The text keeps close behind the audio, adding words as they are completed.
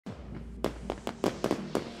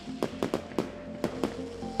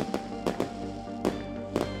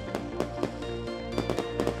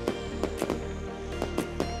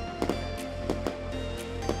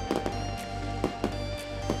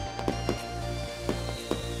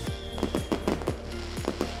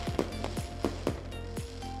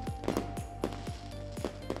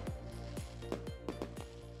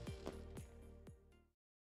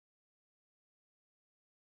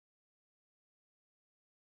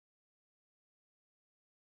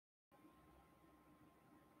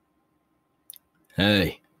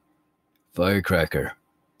Hey, Firecracker.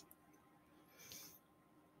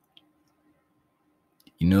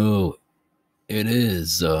 You know, it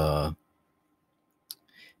is, it's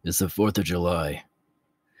the 4th of July.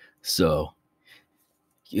 So,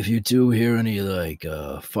 if you do hear any,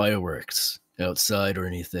 fireworks outside or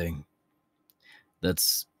anything,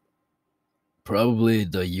 that's probably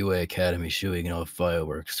the UA Academy shooting off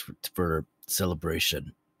fireworks for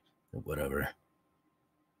celebration or whatever.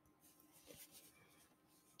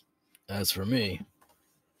 As for me,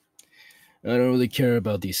 I don't really care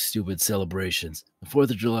about these stupid celebrations. The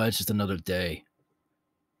 4th of July is just another day.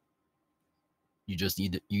 You just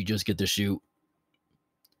get to shoot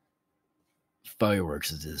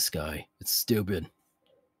fireworks into the sky. It's stupid.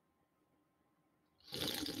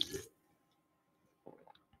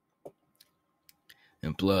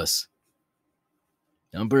 And plus,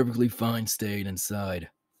 I'm perfectly fine staying inside.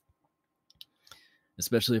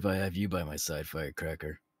 Especially if I have you by my side,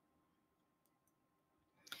 Firecracker.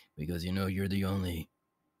 Because you know you're the only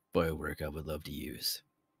firework I would love to use.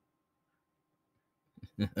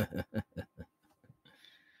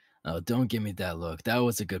 Oh, don't give me that look. That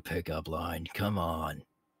was a good pickup line. Come on.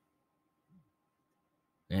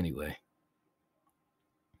 Anyway,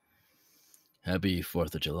 happy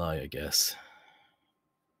 4th of July, I guess.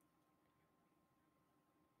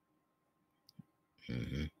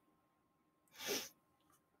 Mm-hmm.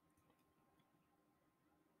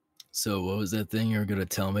 So, what was that thing you were going to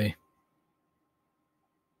tell me?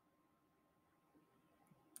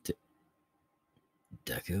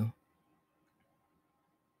 Deku?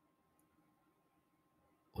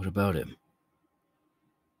 What about him?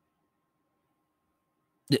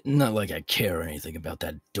 Not like I care anything about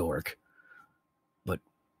that dork. But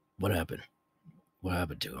what happened? What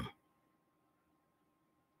happened to him?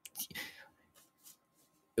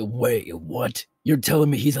 Wait, what? You're telling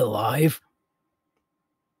me he's alive?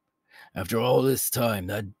 After all this time,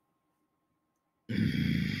 that.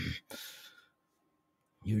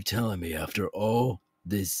 You're telling me after all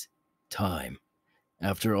this time,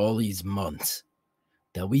 after all these months,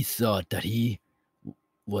 that we thought that he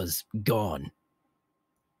was gone.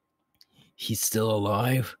 He's still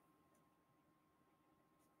alive?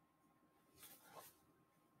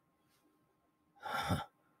 Huh.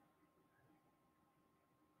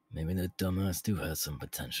 Maybe that dumbass do has some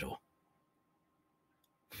potential.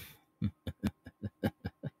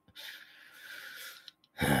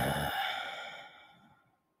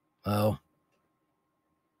 Well,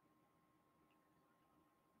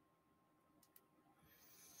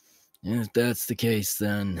 if that's the case,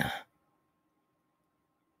 then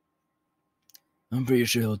I'm pretty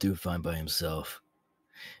sure he'll do fine by himself.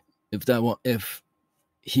 If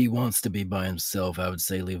he wants to be by himself, I would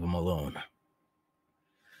say leave him alone.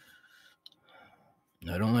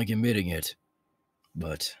 I don't like admitting it,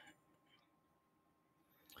 but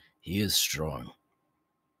he is strong.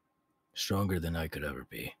 Stronger than I could ever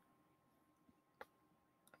be.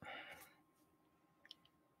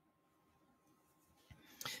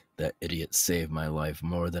 That idiot saved my life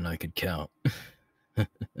more than I could count.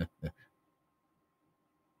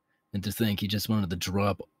 And to think he just wanted to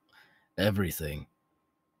drop everything.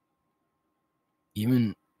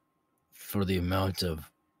 Even for the amount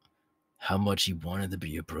of how much he wanted to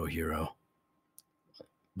be a pro hero.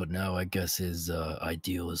 But now I guess his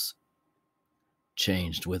ideals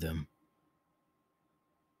changed with him.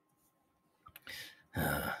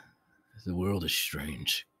 The world is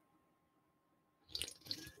strange.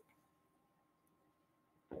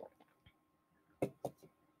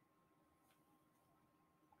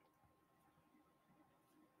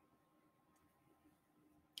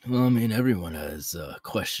 Well, I mean, everyone has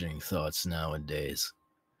questioning thoughts nowadays.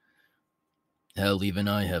 Hell, even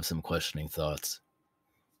I have some questioning thoughts.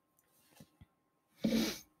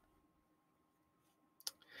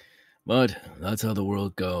 But that's how the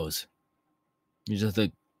world goes. You just have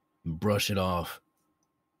to brush it off.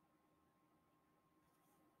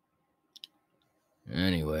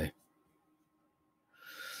 Anyway.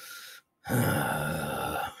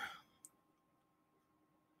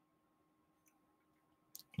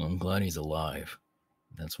 I'm glad he's alive.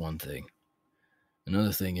 That's one thing.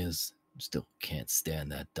 Another thing is, still can't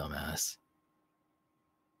stand that dumbass.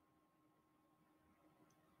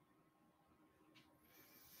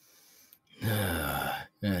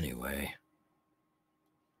 Anyway.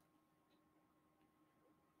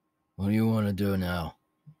 What do you want to do now?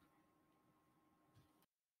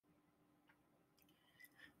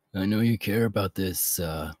 I know you care about this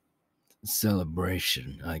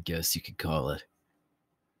celebration, I guess you could call it.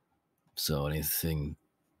 So, anything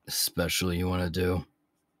special you want to do?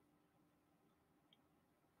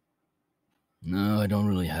 No, I don't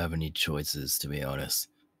really have any choices, to be honest.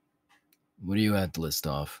 What do you have to list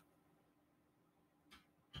off?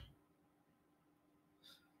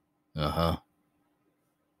 Uh-huh.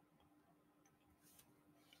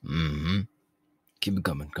 Mm-hmm. Keep it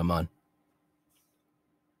coming. Come on.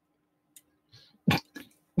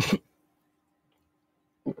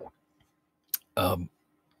 Um,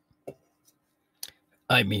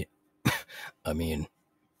 I mean, I mean,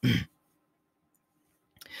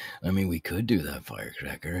 we could do that,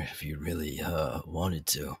 Firecracker, if you really wanted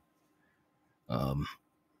to. Um,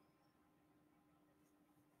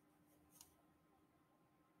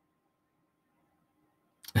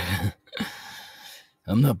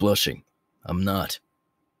 I'm not blushing. I'm not.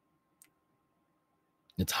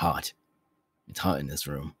 It's hot. It's hot in this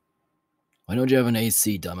room. Why don't you have an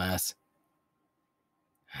AC, dumbass?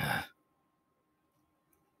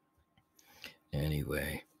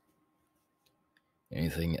 Anyway,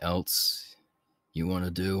 anything else you want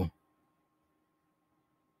to do?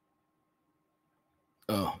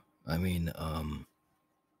 Oh,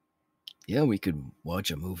 yeah, we could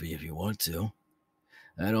watch a movie if you want to.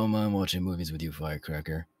 I don't mind watching movies with you,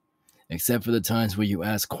 Firecracker. Except for the times where you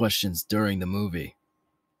ask questions during the movie.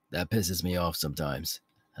 That pisses me off sometimes.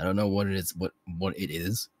 I don't know what it is, what it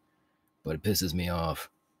is, but it pisses me off.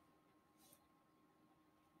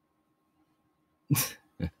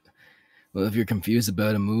 Well, if you're confused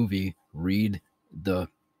about a movie, read the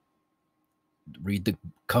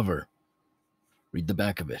cover. Read the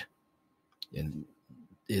back of it. And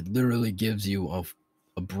it literally gives you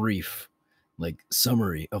a brief like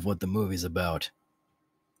summary of what the movie's about.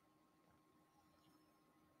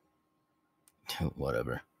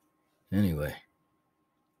 Whatever. Anyway.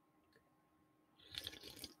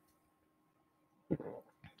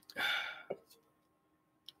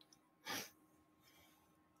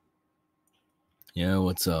 Yeah,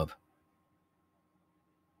 what's up?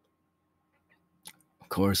 Of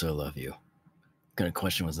course I love you. What kind of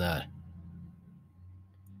question was that?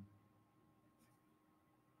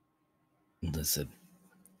 Listen,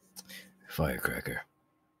 Firecracker.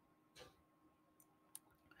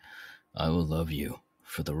 I will love you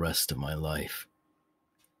for the rest of my life.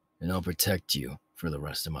 And I'll protect you for the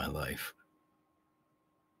rest of my life.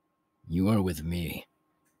 You are with me.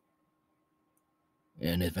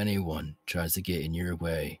 And if anyone tries to get in your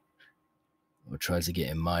way, or tries to get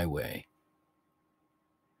in my way,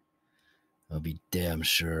 I'll be damn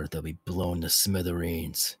sure they'll be blown to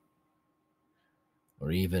smithereens.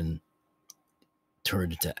 Or even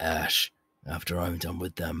turned into ash after I'm done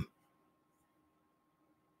with them.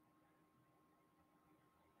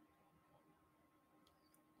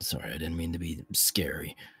 Sorry, I didn't mean to be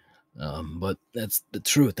scary. But that's the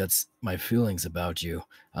truth. That's my feelings about you.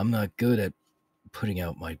 I'm not good at putting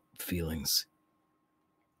out my feelings.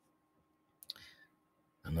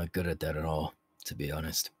 I'm not good at that at all, to be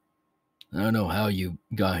honest. I don't know how you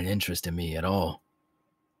got an interest in me at all.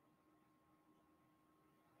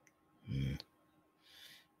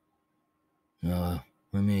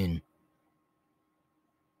 I mean,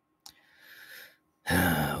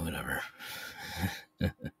 whatever.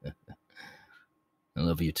 I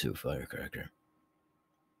love you too, Firecracker.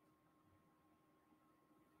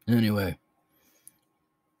 Anyway,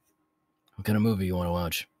 what kind of movie you want to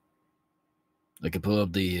watch? I could pull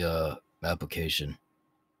up the application.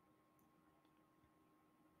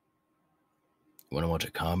 You want to watch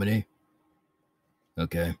a comedy?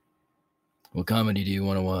 Okay. What comedy do you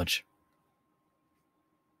want to watch?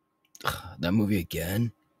 That movie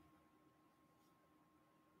again?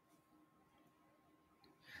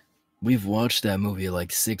 We've watched that movie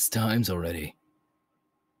like 6 times already.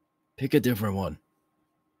 Pick a different one.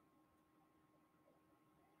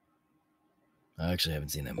 I actually haven't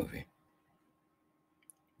seen that movie.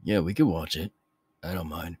 Yeah, we could watch it. I don't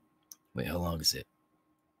mind. Wait, how long is it?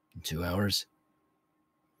 2 hours?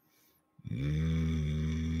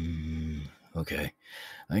 Okay.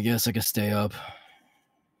 I guess I could stay up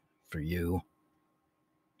for you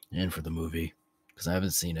and for the movie because I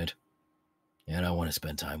haven't seen it and I want to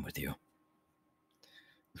spend time with you.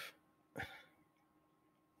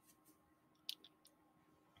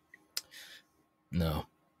 No,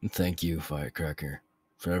 thank you, Firecracker,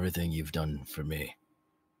 for everything you've done for me.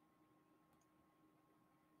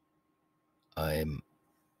 I am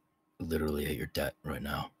literally at your debt right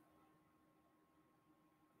now.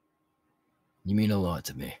 You mean a lot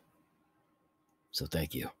to me. So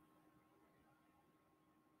thank you.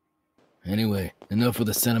 Anyway, enough with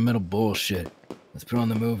the sentimental bullshit. Let's put on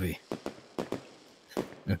the movie.